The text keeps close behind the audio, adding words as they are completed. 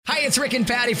it's Rick and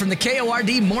Patty from the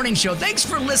KORD Morning Show. Thanks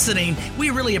for listening.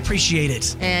 We really appreciate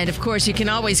it. And, of course, you can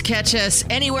always catch us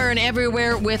anywhere and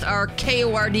everywhere with our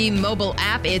KORD mobile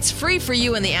app. It's free for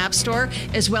you in the App Store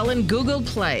as well in Google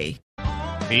Play.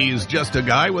 He's just a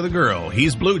guy with a girl.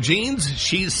 He's blue jeans.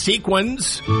 She's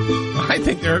sequins. I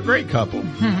think they're a great couple.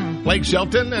 Blake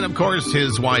Shelton and, of course,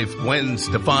 his wife, Gwen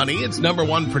Stefani. It's number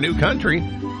one for New Country,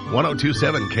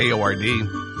 102.7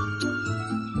 KORD.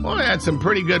 Well, I had some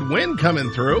pretty good wind coming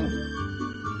through.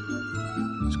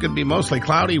 It's going to be mostly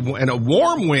cloudy and a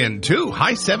warm wind, too.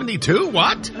 High 72.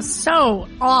 What? So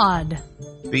odd.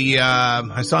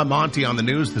 I saw Monty on the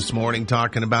news this morning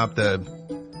talking about the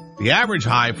average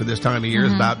high for this time of year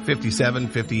is about 57,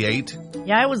 58.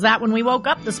 Yeah, it was that when we woke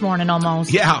up this morning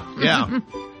almost. Yeah.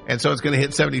 And so it's going to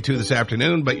hit 72 this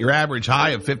afternoon, but your average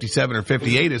high of 57 or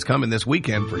 58 is coming this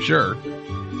weekend for sure.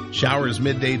 Showers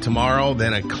midday tomorrow,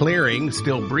 then a clearing,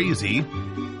 still breezy.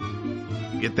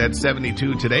 Get that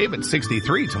 72 today, but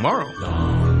 63 tomorrow.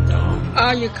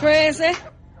 Are you crazy?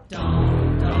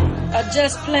 Or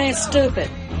just plain stupid?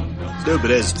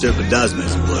 Stupid as stupid does,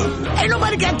 Miss Blue. Ain't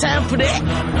nobody got time for that.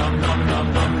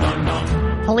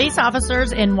 Police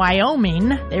officers in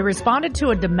Wyoming, they responded to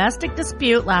a domestic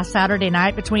dispute last Saturday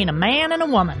night between a man and a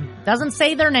woman. Doesn't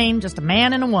say their name, just a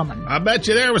man and a woman. I bet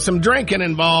you there was some drinking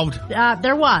involved.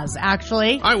 There was,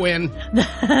 actually. I win.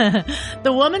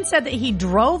 The woman said that he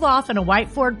drove off in a white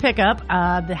Ford pickup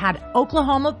that had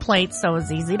Oklahoma plates, so it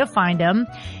was easy to find him.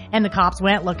 And the cops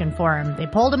went looking for him. They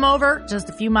pulled him over just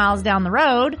a few miles down the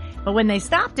road, but when they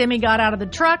stopped him, he got out of the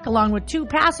truck along with two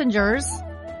passengers.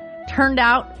 Turned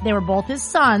out they were both his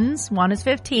sons. One is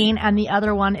 15 and the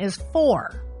other one is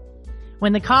 4.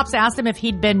 When the cops asked him if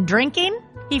he'd been drinking,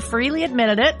 he freely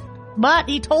admitted it, but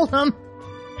he told them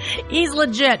he's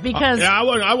legit because... I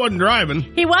wasn't driving.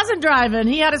 He wasn't driving.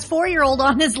 He had his 4-year-old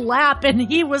on his lap and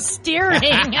he was steering. He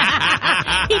didn't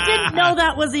know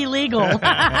that was illegal.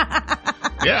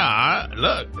 Yeah,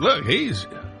 look, he's...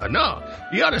 No,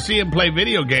 you ought to see him play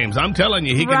video games. I'm telling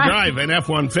you, he can drive an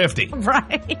F-150.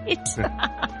 Right.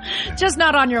 Just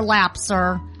not on your lap,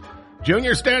 sir.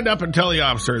 Junior, stand up and tell the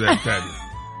officer that.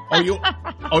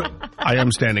 I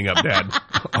am standing up, Dad.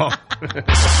 Oh.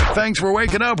 Thanks for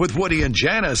waking up with Woody and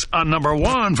Janice on number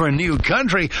one for New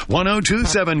Country,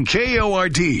 102.7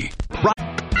 KORD.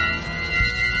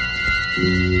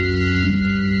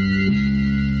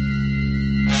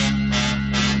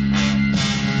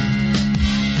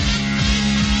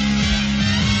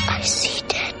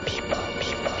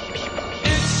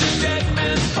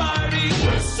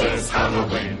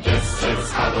 Halloween, this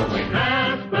is Halloween.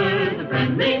 After the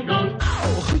branding goes.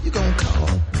 Oh, who you gonna call?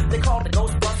 They call the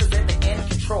Ghostbusters and they're in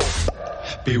control.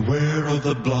 Beware of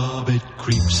the blob, it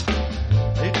creeps.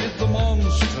 They did the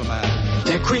Monster Man.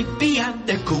 They're creepy and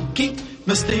they're kooky,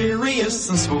 mysterious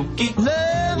and spooky.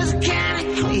 Love is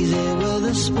kinda crazy with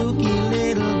a spooky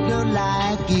little girl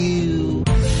like you.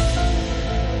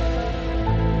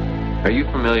 Are you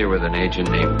familiar with an agent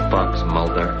named Fox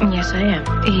Mulder? Yes, I am.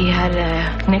 He had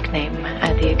a nickname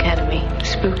at the academy.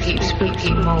 Spooky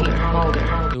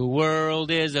Mulder. The world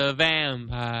is a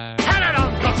vampire. Turn it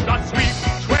on, just the sweet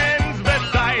twins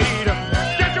beside.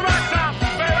 Get your rocks up,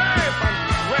 baby, from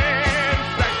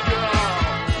twins sexual.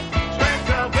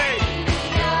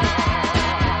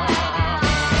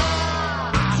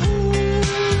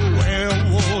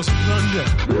 Werewolves thunder.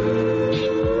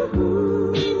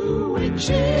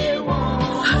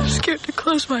 I'm scared to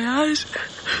close my eyes.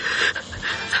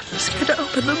 I'm scared to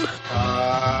open them.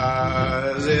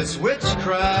 It's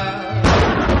witchcraft.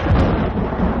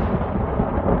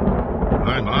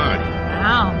 My.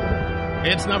 Wow.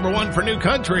 It's number one for New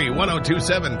Country,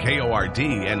 102.7 KORD,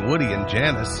 and Woody and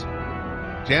Janice.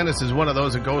 Janice is one of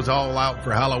those that goes all out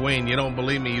for Halloween. You don't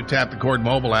believe me? You tap the KORD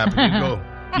mobile app and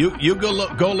you go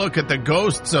look at the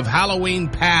ghosts of Halloween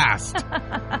past,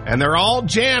 and they're all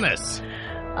Janice.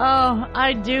 Oh,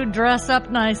 I do dress up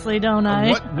nicely, don't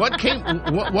I?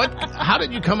 How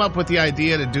did you come up with the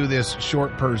idea to do this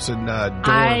short person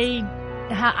dwarf?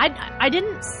 I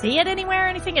didn't see it anywhere or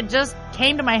anything. It just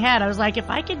came to my head. I was like, if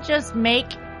I could just make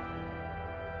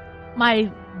my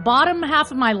bottom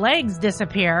half of my legs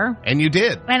disappear. And you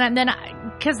did. And then,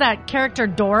 because that character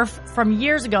Dorf from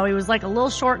years ago, he was like a little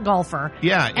short golfer.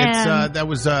 Yeah, that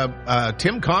was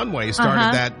Tim Conway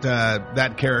started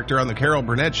that character on the Carol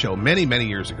Burnett show many, many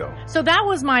years ago. So that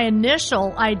was my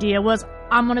initial idea, was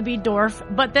I'm going to be Dorf.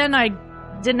 But then I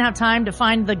didn't have time to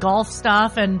find the golf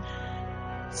stuff. And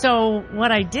so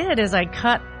what I did is I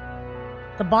cut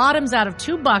the bottoms out of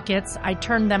 2 buckets. I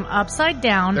turned them upside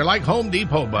down. They're like Home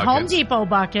Depot buckets. Home Depot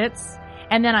buckets.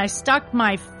 And then I stuck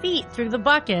my feet through the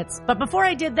buckets. But before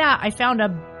I did that, I found a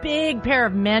big pair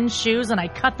of men's shoes, and I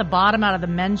cut the bottom out of the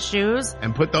men's shoes.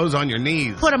 And put those on your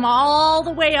knees. Put them all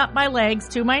the way up my legs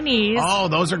to my knees. Oh,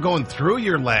 those are going through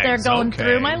your legs. They're going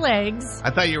through my legs.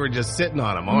 I thought you were just sitting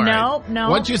on them. All right. No.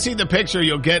 Once you see the picture,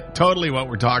 you'll get totally what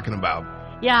we're talking about.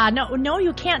 Yeah, no,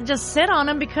 you can't just sit on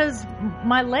them because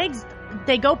my legs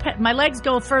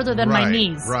go further than my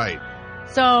knees. Right.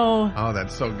 So. Oh,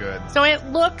 that's so good. So it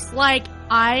looks like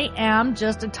I am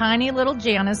just a tiny little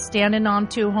Janice standing on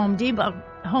two Home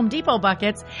Depot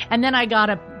buckets, and then I got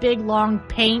a big long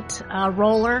paint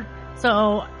roller.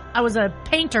 So I was a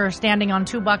painter standing on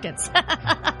two buckets.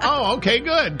 Oh, okay,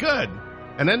 good.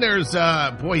 And then there's,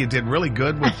 you did really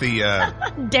good with the...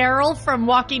 Daryl from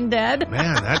Walking Dead.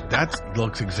 Man, that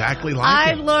looks exactly like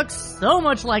I it. look so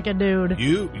much like a dude.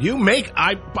 You make...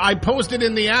 I posted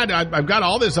in the ad, I've got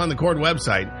all this on the Cord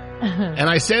website, and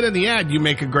I said in the ad, you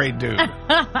make a great dude.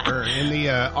 Or in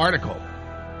the article.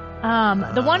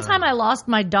 The one time I lost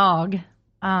my dog,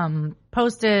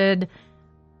 posted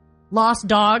lost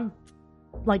dog,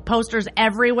 like posters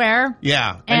everywhere.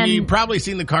 Yeah, and you've probably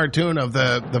seen the cartoon of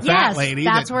the fat lady.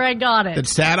 That's where I got it. That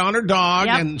sat on her dog,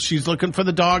 Yep. and she's looking for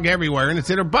the dog everywhere, and it's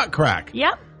in her butt crack.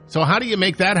 Yep. So how do you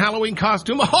make that Halloween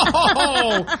costume?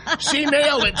 Oh, she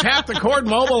nailed it. Tap the Cord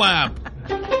mobile app.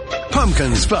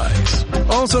 Pumpkin Spice,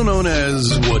 also known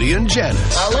as Woody and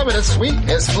Janice. I love it. It's sweet,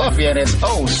 it's fluffy, and it's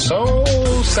oh so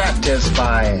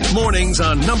satisfying. Mornings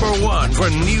on number one for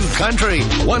New Country,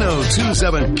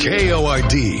 102.7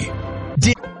 KORD.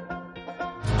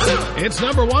 It's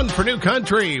number one for New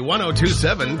Country,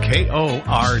 102.7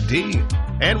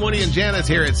 KORD. And Woody and Janice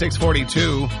here at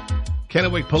 642.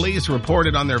 Kennewick Police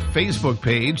reported on their Facebook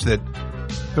page that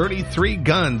 33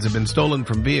 guns have been stolen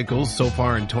from vehicles so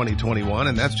far in 2021,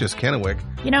 and that's just Kennewick.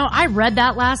 You know, I read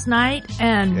that last night,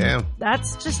 and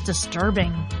that's just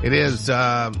disturbing. It is.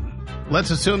 Let's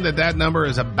assume that number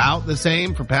is about the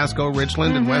same for Pasco,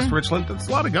 Richland, and West Richland. That's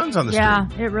a lot of guns on the street. Yeah,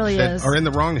 it really is. Are in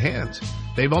the wrong hands.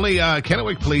 They've only,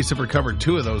 Kennewick Police have recovered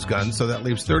 2 of those guns, so that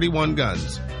leaves 31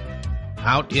 guns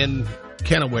out in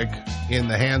Kennewick in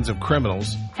the hands of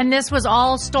criminals. And this was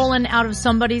all stolen out of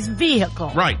somebody's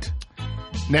vehicle. Right.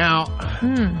 Now,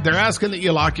 they're asking that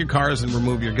you lock your cars and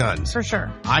remove your guns. For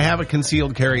sure. I have a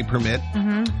concealed carry permit.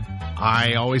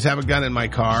 I always have a gun in my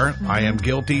car. I am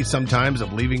guilty sometimes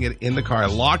of leaving it in the car. I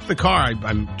lock the car.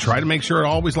 I'm trying to make sure I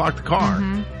always lock the car.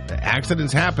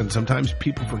 Accidents happen. Sometimes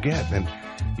people forget. And,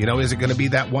 you know, is it going to be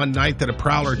that one night that a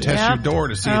prowler tests your door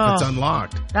to see if it's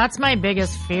unlocked? That's my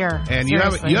biggest fear. And you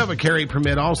have a carry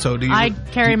permit also. Do you? I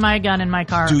carry my gun in my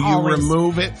car. Do you always.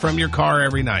 remove it from your car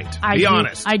every night? Be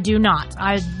honest. I do not.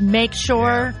 I make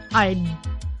sure I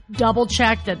double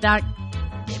check that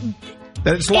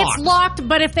it's locked. It's locked,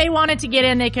 but if they wanted to get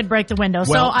in, they could break the window.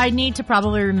 So I need to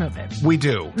probably remove it. We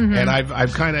do. And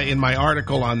I've kind of, in my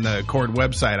article on the Cord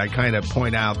website, I kind of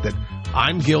point out that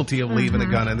I'm guilty of leaving a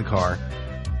gun in the car.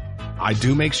 I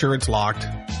do make sure it's locked.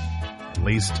 At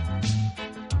least,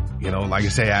 you know, like I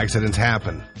say, accidents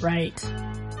happen. Right.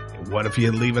 What if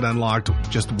you leave it unlocked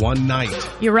just one night?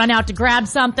 You run out to grab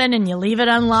something and you leave it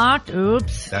unlocked.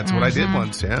 Oops. That's what I did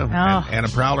once, and a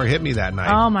prowler hit me that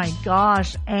night. Oh, my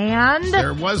gosh. And?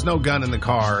 There was no gun in the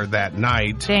car that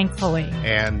night. Thankfully.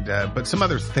 And but some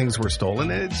other things were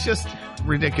stolen, and it's just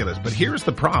ridiculous. But here's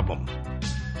the problem.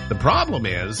 The problem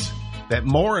is that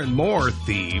more and more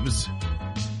thieves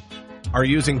are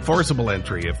using forcible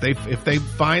entry. If they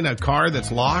find a car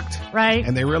that's locked, right,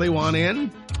 and they really want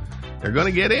in, they're going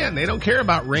to get in. They don't care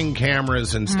about Ring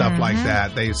cameras and stuff like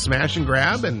that. They smash and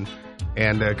grab and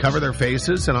cover their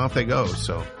faces, and off they go.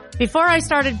 So before I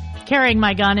started carrying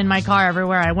my gun in my car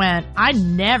everywhere I went, I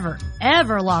never,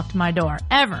 ever locked my door,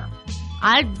 ever.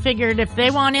 I figured if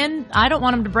they want in, I don't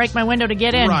want them to break my window to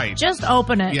get in. Right. Just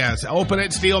open it. Yes, open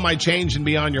it, steal my change, and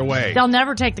be on your way. They'll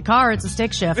never take the car. It's a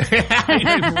stick shift.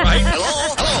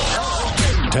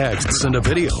 Text, send a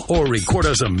video, or record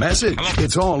us a message.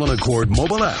 It's all on a Cord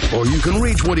mobile app. Or you can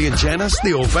reach Woody and Janice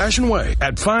the old-fashioned way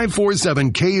at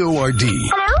 547 KORD.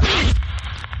 Hello?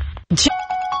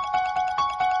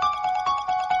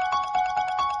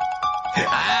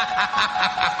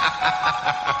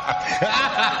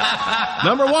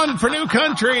 Number one for New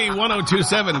Country,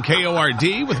 102.7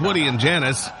 KORD with Woody and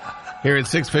Janice here at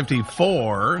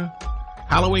 6:54.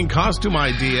 Halloween costume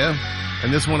idea,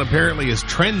 and this one apparently is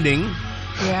trending.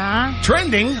 Yeah.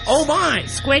 Trending? Oh my!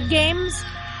 Squid Games?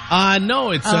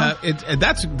 No,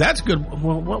 that's good.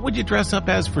 Well, what would you dress up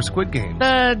as for Squid Games?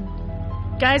 The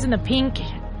guys in the pink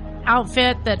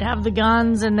outfit that have the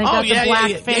guns and they got the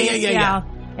black face. Yeah.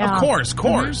 Of course.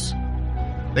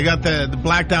 They got the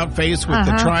blacked out face with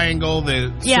the triangle,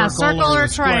 the circle or or the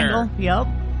square. triangle. Yep.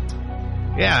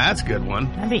 Yeah, that's a good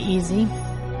one. That'd be easy.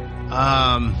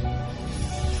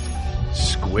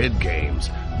 Squid Games.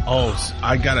 Oh,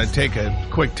 I got to take a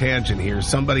quick tangent here.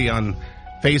 Somebody on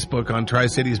Facebook on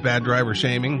Tri-Cities Bad Driver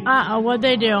Shaming. What'd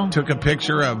they do? Took a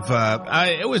picture of,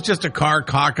 it was just a car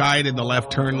cockeyed in the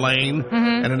left turn lane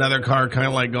and another car kind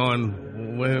of like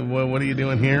going, what are you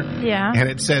doing here? Yeah. And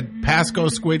it said, Pasco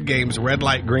Squid Games, red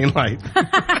light, green light.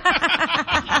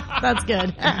 That's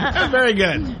good. Very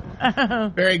good.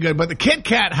 Very good. But the Kit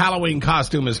Kat Halloween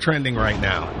costume is trending right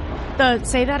now.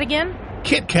 Say that again?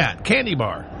 Kit Kat, candy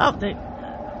bar. Oh,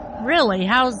 really?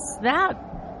 How's that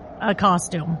a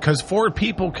costume? Because 4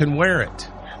 people can wear it.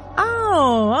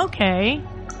 Oh, okay.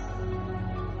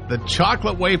 The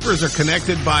chocolate wafers are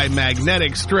connected by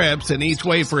magnetic strips, and each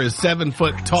wafer is 7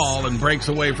 foot tall and breaks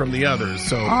away from the others.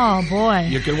 So, oh boy,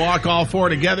 you can walk all 4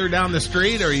 together down the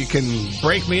street, or you can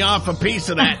break me off a piece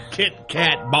of that Kit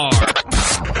Kat bar.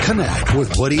 Connect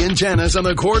with Woody and Janice on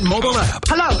the Cord mobile app.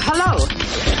 Hello.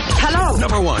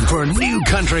 Number 1 for New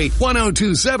Country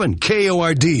 102.7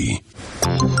 KORD.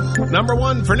 Number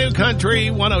 1 for New Country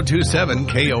 102.7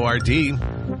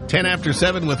 KORD. 10 after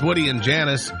 7 with Woody and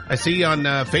Janice. I see on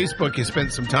Facebook you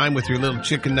spent some time with your little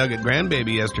chicken nugget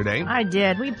grandbaby yesterday. I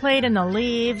did. We played in the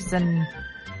leaves and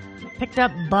picked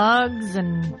up bugs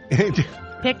and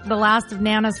picked the last of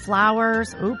Nana's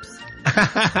flowers. Oops.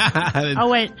 Oh,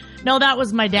 wait. No, that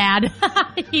was my dad.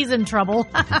 He's in trouble.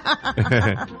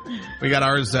 We got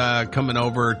ours coming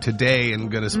over today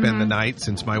and going to spend the night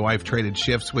since my wife traded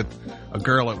shifts with a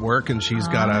girl at work, and she's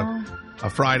got a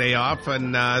Friday off,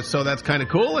 and so that's kind of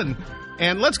cool.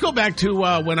 And let's go back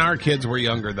to when our kids were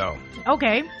younger, though.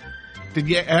 Okay. Did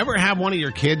you ever have one of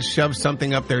your kids shove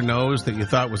something up their nose that you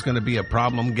thought was going to be a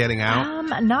problem getting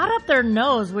out? Not up their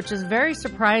nose, which is very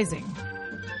surprising.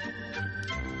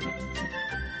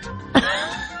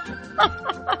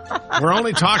 We're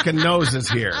only talking noses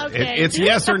here. Okay. It's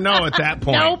yes or no at that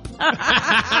point. Nope.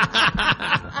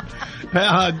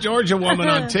 Georgia woman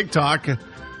on TikTok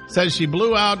says she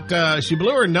blew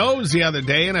her nose the other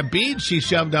day, and a bead she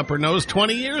shoved up her nose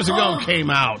 20 years ago came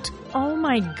out. Oh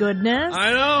my goodness.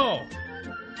 I know.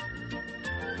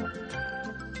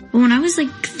 When I was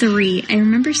like 3, I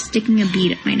remember sticking a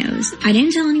bead up my nose. I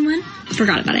didn't tell anyone. I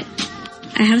forgot about it.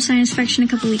 I had a sinus infection a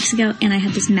couple weeks ago, and I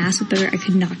had this massive booger. I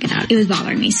could not get out. It was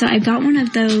bothering me. So I got one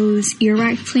of those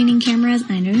earwax cleaning cameras.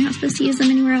 I know you're not supposed to use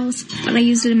them anywhere else, but I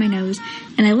used it in my nose.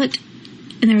 And I looked,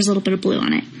 and there was a little bit of blue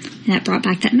on it. And that brought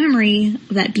back that memory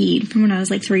of that bead from when I was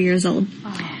like 3 years old.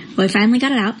 Well, I finally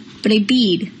got it out. But a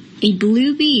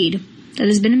blue bead that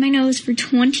has been in my nose for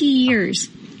 20 years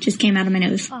just came out of my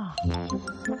nose.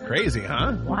 Crazy,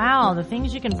 huh? Wow, the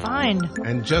things you can find.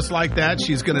 And just like that,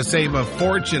 she's going to save a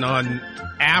fortune on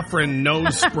Afrin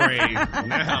nose spray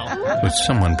now. Would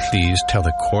someone please tell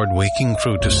the Cord Waking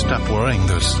crew to stop wearing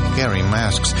those scary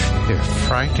masks? They're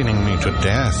frightening me to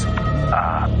death.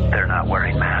 They're not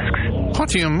wearing masks. What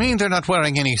do you mean they're not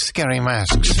wearing any scary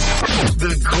masks?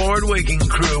 The Cord Waking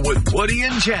crew with Woody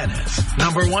and Janice.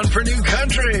 Number 1 for New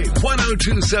Country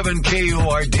 102.7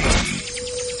 KORD.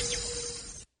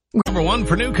 Number 1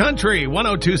 for New Country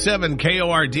 102.7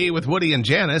 KORD with Woody and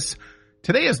Janice.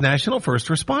 Today is National First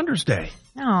Responders Day.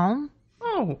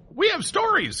 Oh, we have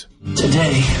stories.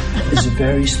 Today is a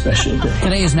very special day.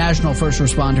 Today is National First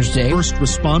Responders Day. First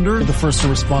responder, the first to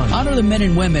respond. Honor the men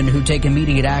and women who take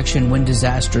immediate action when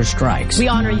disaster strikes. We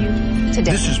honor you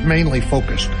today. This is mainly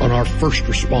focused on our first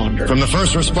responders. From the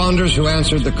first responders who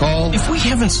answered the call. If we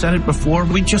haven't said it before,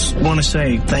 we just want to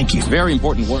say thank you. It's very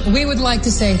important work. We would like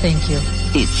to say thank you.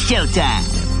 It's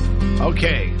showtime.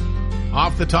 Okay.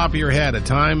 Off the top of your head, the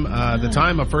time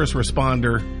a first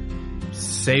responder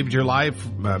saved your life,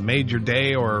 made your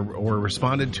day, or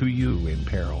responded to you in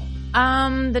peril?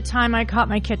 The time I caught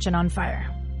my kitchen on fire.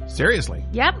 Seriously?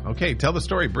 Yep. Okay, tell the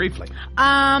story briefly.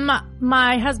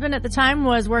 My husband at the time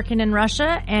was working in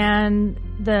Russia, and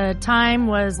the time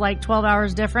was like 12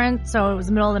 hours different, so it was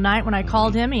the middle of the night when I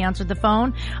called him. He answered the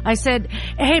phone. I said,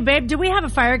 "Hey, babe, do we have a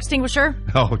fire extinguisher?"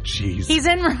 Oh, jeez. He's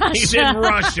in Russia. He's in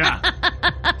Russia.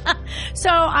 So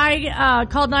I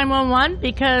called 911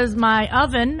 because my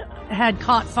oven had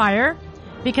caught fire.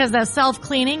 Because that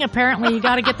self-cleaning, apparently you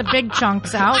got to get the big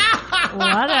chunks out.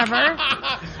 Whatever.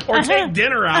 Or take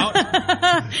dinner out.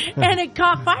 And it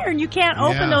caught fire, and you can't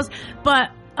open those.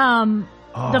 But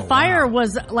the fire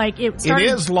was like it started.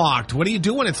 It is locked. What do you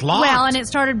do when it's locked? Well, and it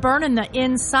started burning the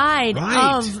inside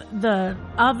of the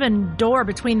oven door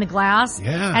between the glass.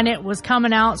 Yeah. And it was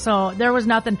coming out, so there was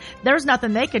nothing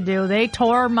they could do. They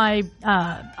tore my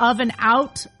oven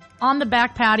out on the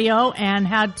back patio and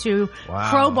had to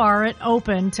crowbar it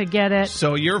open to get it.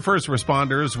 So your first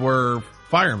responders were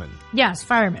firemen? Yes,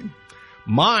 firemen.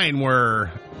 Mine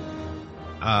were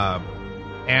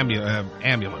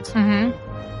ambulance. Mm-hmm.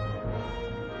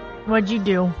 What'd you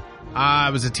do? I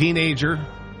was a teenager,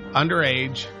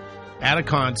 underage, at a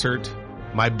concert.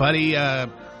 My buddy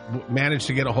managed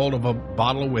to get a hold of a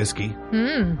bottle of whiskey.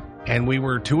 And we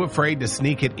were too afraid to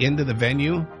sneak it into the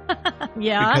venue.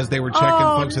 Yeah. Because they were checking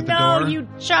folks at the door. No, you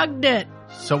chugged it.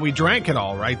 So we drank it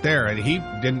all right there. And he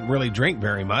didn't really drink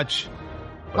very much.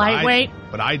 Lightweight.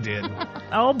 But I did.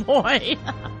 Oh, boy.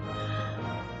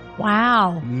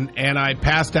 Wow. And I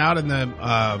passed out in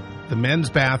the men's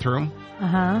bathroom.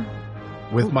 Uh-huh.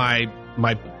 With my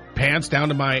pants down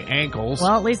to my ankles.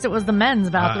 Well, at least it was the men's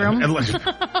bathroom. What?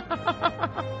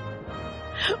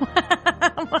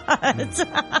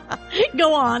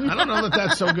 Go on. I don't know that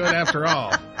that's so good after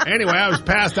all. Anyway, I was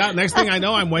passed out. Next thing I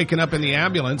know, I'm waking up in the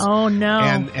ambulance. Oh, no.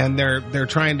 And they're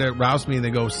trying to rouse me, and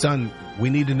they go, son, we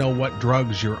need to know what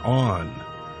drugs you're on.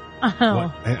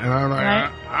 Oh. And I'm like,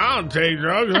 right? I don't take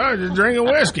drugs. I just drink a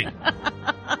whiskey.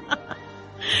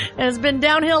 It's been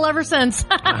downhill ever since.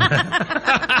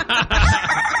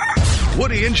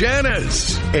 Woody and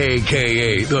Janice,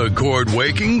 a.k.a. the Cord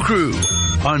Waking Crew,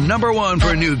 on number one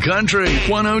for New Country,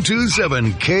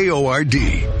 102.7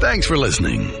 KORD. Thanks for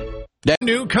listening.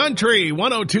 New Country,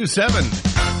 102.7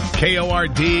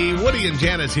 KORD. Woody and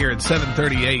Janice here at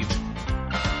 7:38.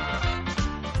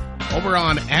 Over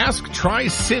on Ask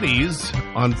Tri-Cities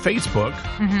on Facebook.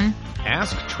 Mm-hmm.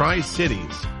 Ask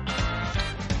Tri-Cities.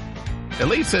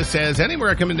 Elisa says, any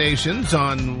recommendations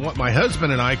on what my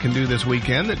husband and I can do this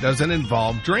weekend that doesn't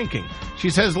involve drinking? She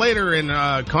says later in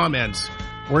comments,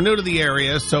 we're new to the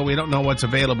area, so we don't know what's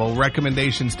available.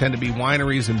 Recommendations tend to be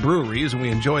wineries and breweries, and we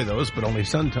enjoy those, but only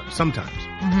sometimes.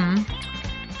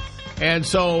 Mm-hmm. And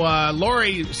so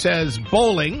Lori says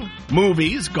bowling,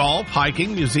 movies, golf,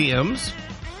 hiking, museums.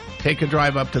 Take a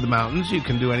drive up to the mountains. You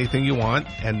can do anything you want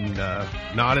and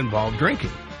not involve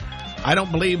drinking. I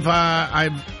don't believe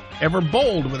I've ever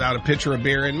bowled without a pitcher of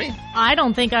beer in me. I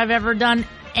don't think I've ever done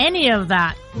any of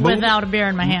that without a beer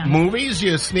in my hand. Movies,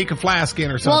 you sneak a flask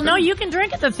in or something. Well, no, you can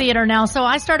drink at the theater now, so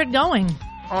I started going.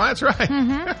 Oh, that's right.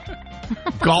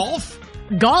 Mm-hmm. Golf?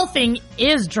 Golfing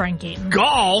is drinking.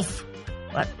 Golf?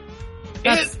 What?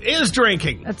 It is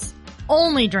drinking. That's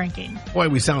only drinking. Boy,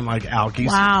 we sound like alkies.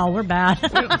 Wow, we're bad.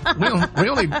 we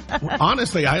only,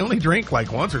 honestly, I only drink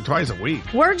like once or twice a week.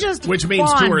 We're just Which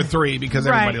means fun. 2 or 3 because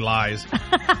everybody lies.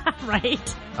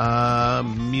 Right.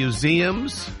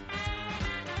 Museums.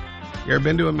 You ever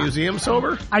been to a museum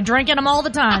sober? I drink in them all the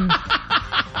time.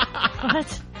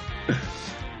 What?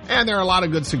 And there are a lot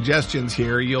of good suggestions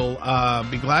here. You'll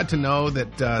be glad to know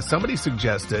that somebody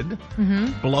suggested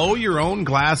blow your own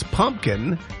glass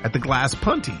pumpkin at the Glass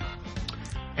Punty.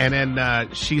 And then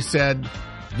she said,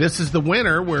 this is the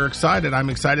winner. We're excited. I'm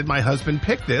excited my husband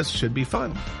picked this. Should be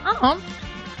fun. Uh-huh.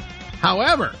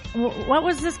 However. What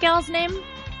was this gal's name?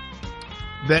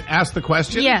 That asked the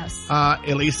question? Yes.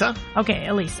 Elisa. Okay,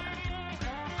 Elisa.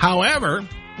 However.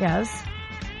 Yes.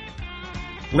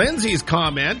 Lindsay's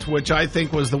comment, which I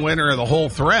think was the winner of the whole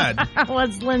thread.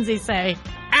 What's Lindsay say?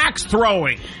 Axe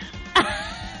throwing.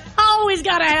 Always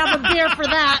got to have a beer for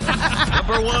that.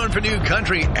 Number one for New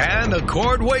Country and the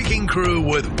Cord Waking Crew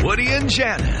with Woody and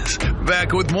Janice.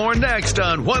 Back with more next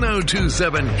on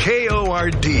 102.7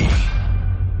 KORD.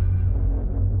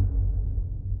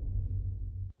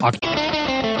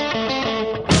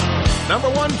 Number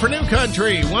one for New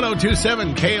Country,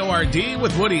 102.7 KORD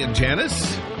with Woody and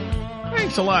Janice.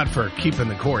 Thanks a lot for keeping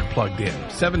the cord plugged in.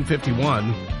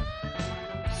 7:51.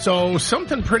 So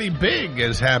something pretty big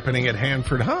is happening at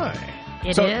Hanford High.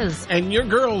 It is. And your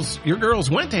girls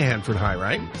went to Hanford High,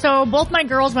 right? So both my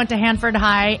girls went to Hanford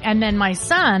High, and then my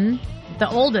son, the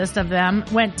oldest of them,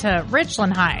 went to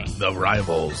Richland High. The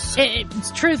rivals.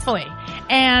 It's truthfully.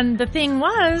 And the thing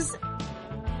was,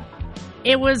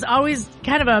 it was always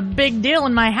kind of a big deal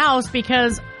in my house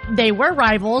because they were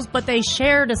rivals, but they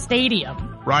shared a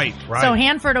stadium. Right. So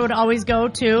Hanford would always go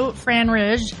to Fran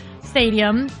Ridge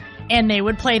Stadium, and they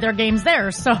would play their games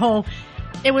there. So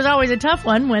it was always a tough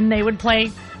one when they would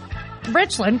play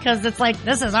Richland because it's like,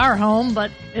 this is our home,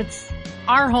 but it's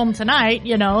our home tonight,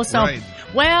 you know. So,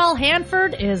 well,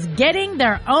 Hanford is getting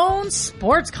their own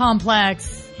sports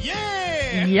complex. Yeah.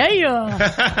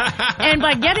 And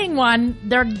by getting one,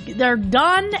 they're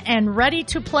done and ready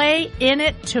to play in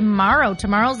it tomorrow.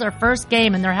 Tomorrow's their first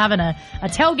game, and they're having a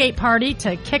tailgate party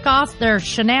to kick off their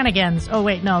shenanigans. Oh,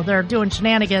 wait, no, they're doing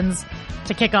shenanigans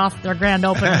to kick off their grand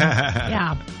opening.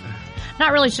 Yeah.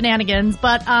 Not really shenanigans,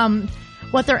 but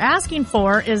what they're asking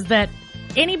for is that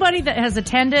anybody that has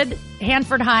attended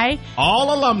Hanford High.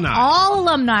 All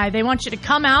alumni. They want you to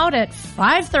come out at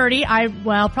 5:30.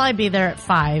 I'll probably be there at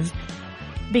 5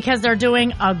 because they're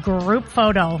doing a group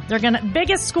photo. They're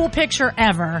biggest school picture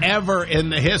ever. Ever in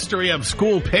the history of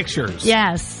school pictures.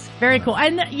 Yes. Very cool.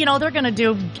 And, they're going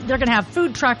to have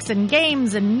food trucks and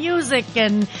games and music,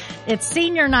 and it's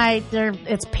senior night.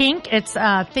 It's pink. It's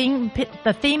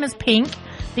the theme is pink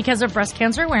because of Breast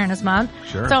Cancer Awareness Month.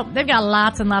 Sure. So they've got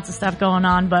lots and lots of stuff going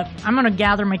on, but I'm going to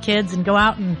gather my kids and go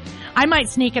out, and I might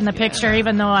sneak in the picture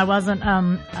even though I wasn't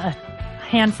a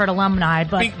Hanford alumni.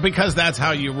 But because that's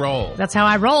how you roll. That's how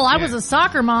I roll. I was a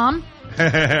soccer mom.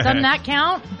 Doesn't that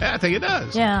count? Yeah, I think it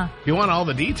does. Yeah. If you want all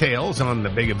the details on the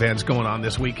big events going on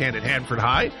this weekend at Hanford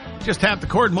High, just tap the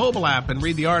Cord mobile app and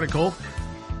read the article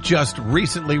just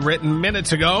recently written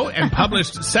minutes ago and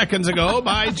published seconds ago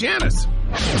by Janice.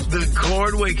 The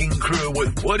Cord Waking Crew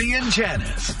with Woody and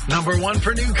Janice. Number 1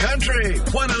 for New Country,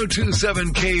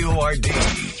 102.7 KORD.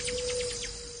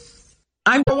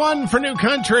 I'm number 1 for New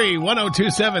Country,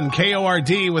 102.7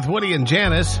 KORD with Woody and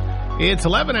Janice. It's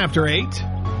 11 after 8.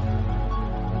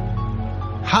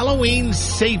 Halloween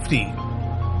safety.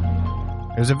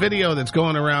 There's a video that's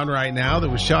going around right now that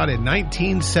was shot in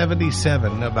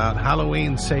 1977 about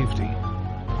Halloween safety.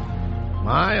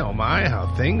 My, oh my, how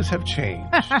things have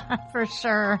changed. For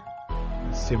sure.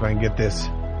 Let's see if I can get this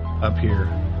up here.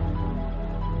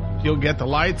 If you'll get the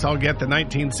lights, I'll get the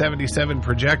 1977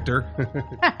 projector.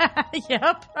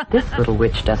 Yep. This little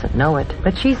witch doesn't know it,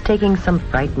 but she's taking some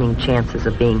frightening chances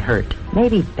of being hurt.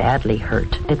 Maybe badly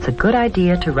hurt. It's a good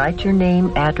idea to write your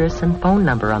name, address, and phone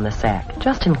number on the sack,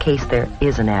 just in case there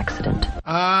is an accident.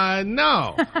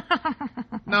 No.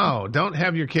 No, don't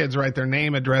have your kids write their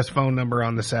name, address, phone number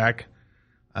on the sack.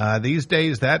 These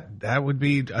days, that would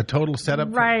be a total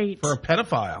setup for a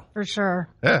pedophile. For sure.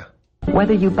 Yeah.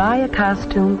 Whether you buy a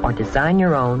costume or design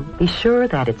your own, be sure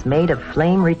that it's made of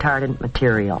flame-retardant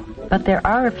material. But there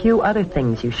are a few other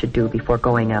things you should do before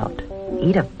going out.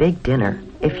 Eat a big dinner.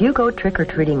 If you go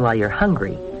trick-or-treating while you're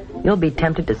hungry, you'll be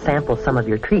tempted to sample some of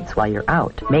your treats while you're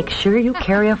out. Make sure you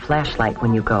carry a flashlight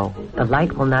when you go. The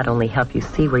light will not only help you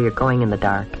see where you're going in the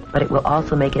dark, but it will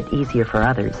also make it easier for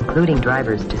others, including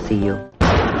drivers, to see you.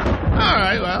 All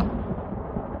right, well,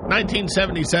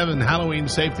 1977 Halloween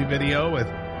safety video with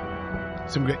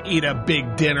some eat a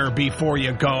big dinner before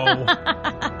you go.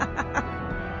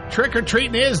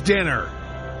 Trick-or-treating is dinner.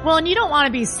 Well, and you don't want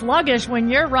to be sluggish when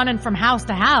you're running from house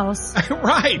to house.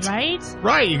 Right. Right?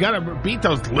 Right. You got to beat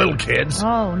those little kids.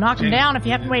 Oh, knock them down if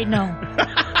you have to wait. No.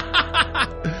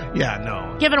 Yeah,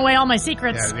 no. Giving away all my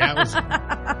secrets. Yeah,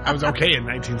 I was okay in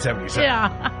 1977.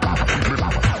 Yeah.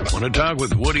 Want to talk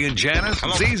with Woody and Janice?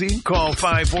 It's easy. Call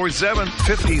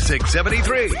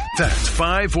 547-5673. That's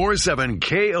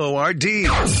 547-KORD.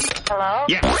 Hello?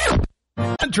 Yeah.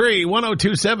 Country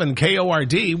 102.7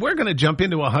 KORD. We're going to jump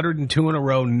into 102 in a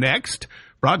row next.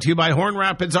 Brought to you by Horn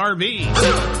Rapids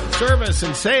RV. Service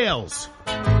and sales.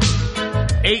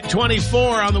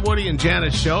 8:24 on the Woody and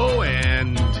Janice show.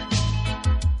 And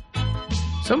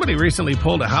somebody recently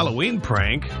pulled a Halloween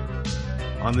prank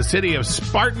on the city of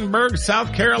Spartanburg,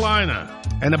 South Carolina.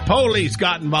 And the police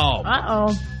got involved.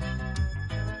 Uh-oh.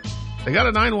 They got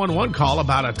a 911 call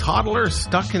about a toddler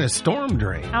stuck in a storm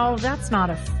drain. Oh, that's not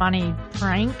a funny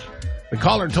prank. The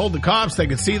caller told the cops they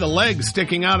could see the legs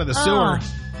sticking out of the sewer.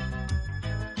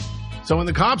 So when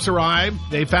the cops arrived,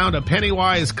 they found a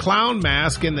Pennywise clown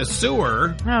mask in the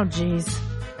sewer. Oh, geez.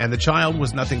 And the child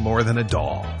was nothing more than a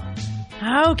doll.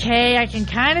 Okay, I can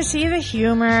kind of see the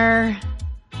humor.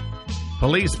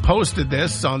 Police posted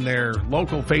this on their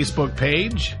local Facebook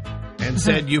page and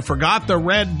said, "You forgot the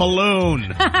red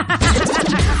balloon."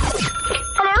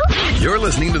 You're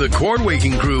listening to the Cord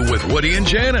Waking Crew with Woody and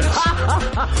Janice.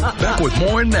 Back with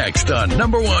more next on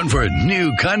number 1 for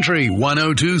New Country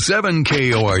 102.7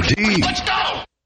 KORD. Let's go!